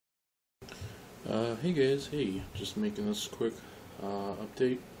Hey guys, hey, just making this quick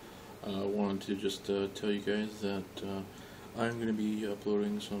update. Wanted to just tell you guys that I'm going to be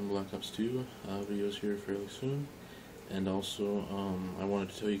uploading some Black Ops 2 videos here fairly soon. And also, I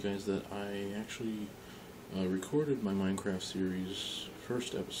wanted to tell you guys that I actually recorded my Minecraft series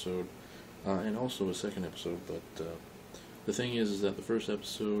first episode, and also a second episode, but the thing is that the first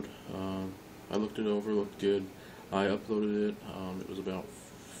episode, I looked it over, looked good. I uploaded it, it was about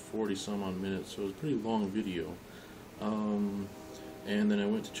 40 some odd minutes, so it was a pretty long video. And then I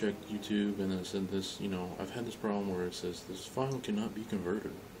went to check YouTube, and it said this, I've had this problem where it says this file cannot be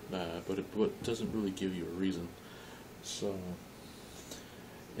converted, but it doesn't really give you a reason. So,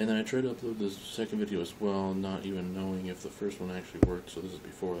 and then I tried to upload this second video as well, not even knowing if the first one actually worked, so this is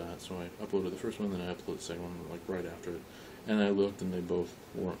before that. So I uploaded the first one, then I uploaded the second one, like right after it. And I looked, and they both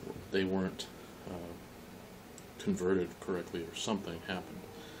weren't converted correctly, or something happened.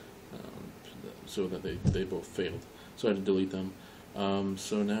 So that they both failed. So I had to delete them.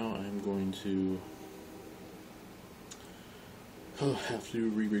 So now I'm going to have to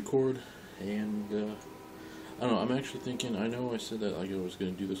re-record, and I don't know, I'm actually thinking, I know I said that I was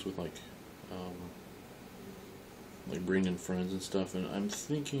going to do this with like bringing friends and stuff, and I'm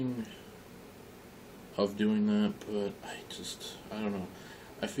thinking of doing that, but I don't know.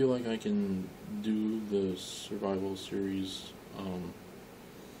 I feel like I can do the survival series.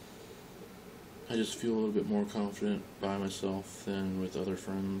 I just feel a little bit more confident by myself than with other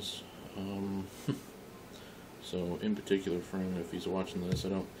friends. So, in particular, friend, if he's watching this, I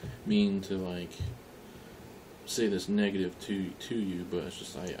don't mean to say this negative to you, but it's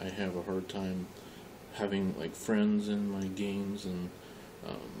just I have a hard time having friends in my games, and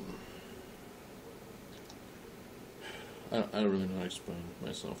I don't really know how to explain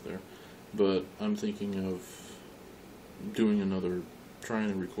myself there, but I'm thinking of trying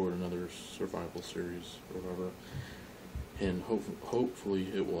to record another survival series or whatever, and hopefully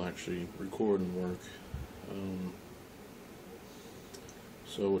it will actually record and work.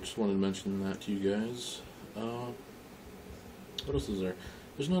 So I just wanted to mention that to you guys. What else is there?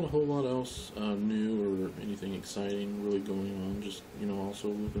 There's not a whole lot else new or anything exciting really going on. Just also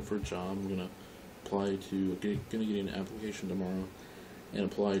looking for a job. I'm gonna get an application tomorrow and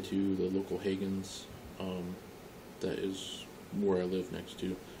apply to the local Hagen's. That is where I live next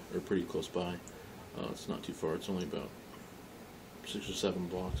to, or pretty close by. It's not too far. It's only about 6 or 7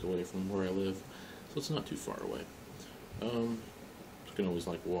 blocks away from where I live, so it's not too far away. You can always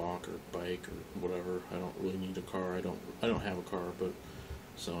walk or bike or whatever. I don't really need a car. I don't have a car, but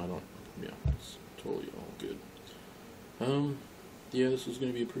so I don't. Yeah, it's totally all good. Yeah, this is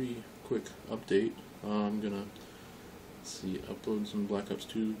gonna be a pretty quick update. I'm gonna upload some Black Ops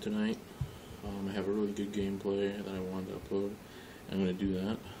 2 tonight. I have a really good gameplay that I wanted to upload. I'm going to do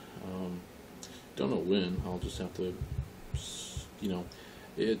that. Don't know when. I'll just have to, the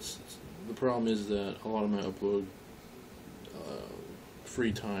problem is that a lot of my upload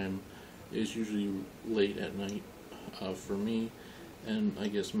free time is usually late at night for me, and I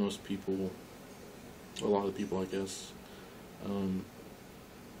guess most people, a lot of people, I guess,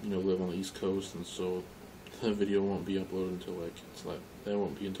 live on the East Coast, and so the video won't be uploaded until that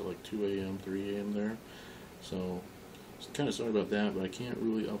won't be until 2 a.m., 3 a.m. there. So kind of sorry about that, but I can't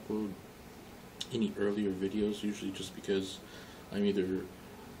really upload any earlier videos usually, just because I'm either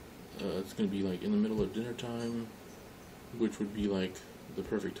it's going to be in the middle of dinner time, which would be the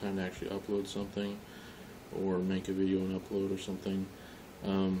perfect time to actually upload something or make a video and upload or something.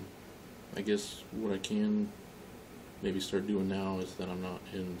 I guess what I can maybe start doing now, is that I'm not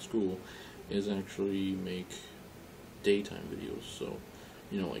in school, is actually make daytime videos. So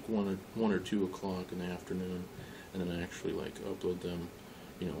 1 or 2 o'clock in the afternoon, and then actually upload them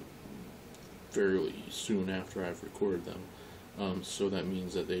fairly soon after I've recorded them. So that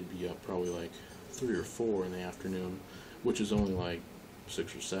means that they'd be up probably 3 or 4 in the afternoon, which is only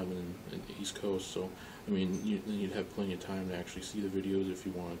 6 or 7 in the East Coast. So I mean, then you'd have plenty of time to actually see the videos if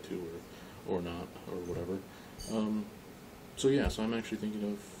you wanted to, or not, or whatever. So yeah, so I'm actually thinking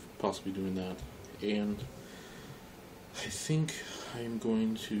of possibly doing that, and I think I'm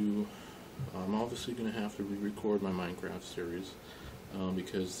going to, I'm obviously going to have to re-record my Minecraft series,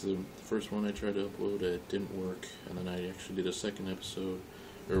 because the first one I tried to upload, it didn't work, and then I actually did a second episode,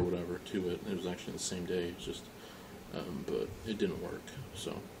 or whatever, to it. It was actually the same day, it's just, but it didn't work,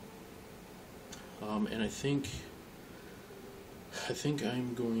 so, and I think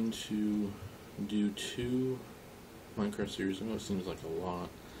I'm going to do 2 Minecraft series. I know it seems like a lot,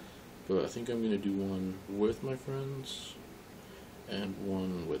 but I think I'm going to do one with my friends and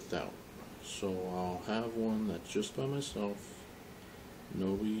one without. So I'll have one that's just by myself,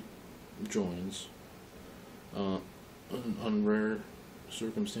 nobody joins. On rare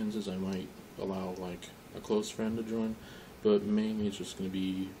circumstances, I might allow like a close friend to join, but mainly it's just going to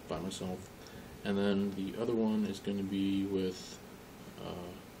be by myself. And then the other one is going to be with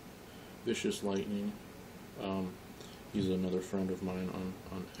Vicious Lightning. He's another friend of mine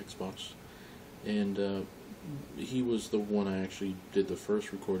on Xbox, and he was the one I actually did the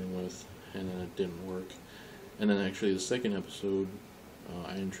first recording with, and then it didn't work. And then actually the second episode,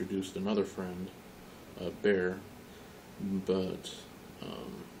 I introduced another friend, Bear, but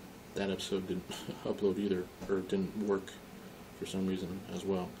that episode didn't upload either, or didn't work for some reason as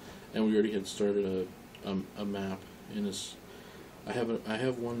well. And we already had started a map in this. I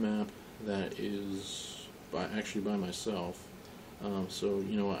have one map that is actually by myself. So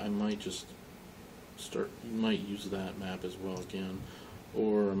you know, I might just might use that map as well again,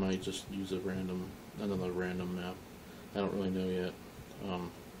 or I might just use another random map. I don't really know yet.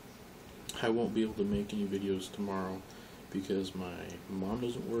 I won't be able to make any videos tomorrow because my mom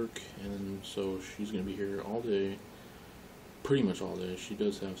doesn't work, and so she's going to be here all day, pretty much all day. She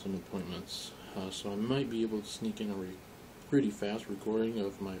does have some appointments, so I might be able to sneak in a pretty fast recording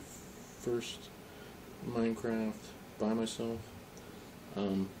of my first Minecraft by myself,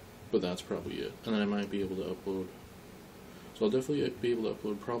 but that's probably it. And then I might be able to upload, so I'll definitely be able to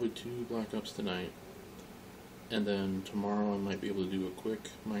upload probably 2 Black Ops tonight, and then tomorrow I might be able to do a quick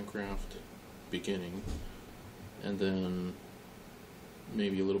Minecraft beginning, and then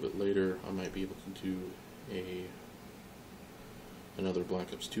maybe a little bit later I might be able to do another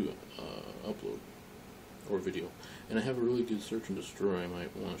Black Ops 2 upload or video. And I have a really good search and destroy I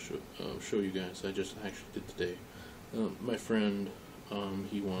might want to show you guys. I just actually did today. My friend,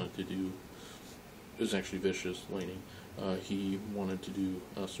 he wanted to do, it was actually Vicious Lightning, he wanted to do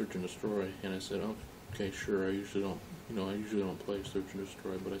search and destroy, and I said, oh, okay, sure. I usually don't play search and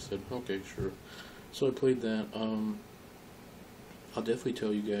destroy, but I said, okay, sure. So I played that. I'll definitely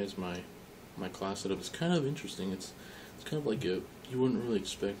tell you guys my class setup. It's kind of interesting. It's kind of like you wouldn't really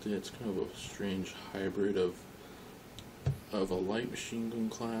expect it. It's kind of a strange hybrid of a light machine gun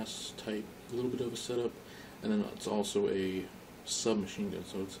class type, a little bit of a setup, and then it's also a submachine gun.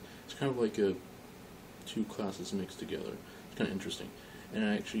 So it's kind of like two classes mixed together. It's kind of interesting. And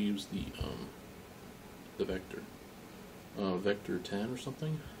I actually use the Vector 10 or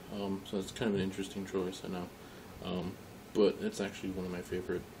something. So it's kind of an interesting choice, I know. But it's actually one of my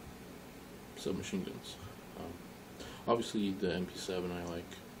favorite submachine guns. Obviously the MP7 I like.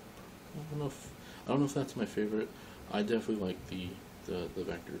 I don't know if that's my favorite. I definitely like the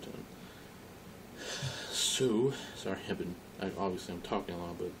Vector 10. So sorry, obviously I'm talking a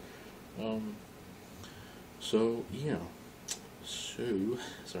lot, but so yeah. So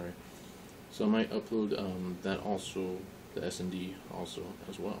sorry. So I might upload that also, the S&D also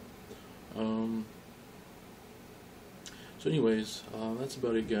as well. So anyways, that's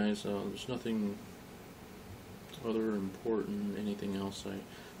about it, guys. There's nothing other important, anything else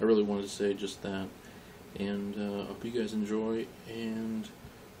I really wanted to say, just that. And I hope you guys enjoy, and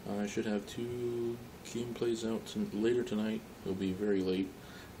I should have 2 gameplays out later tonight. It'll be very late.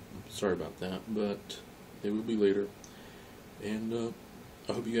 Sorry about that, but they will be later. And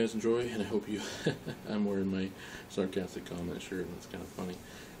I hope you guys enjoy, and I hope you... I'm wearing my sarcastic comment shirt, and it's kind of funny.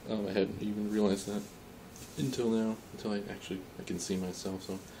 I hadn't even realized that until now, until I can see myself,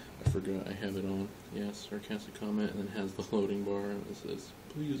 so I forgot I have it on. Yes, sarcastic comment, and then it has the loading bar, and it says,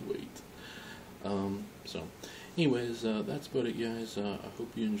 please wait. So, anyways, that's about it, guys. I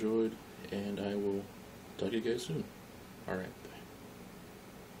hope you enjoyed, and I will talk to you guys soon. Alright.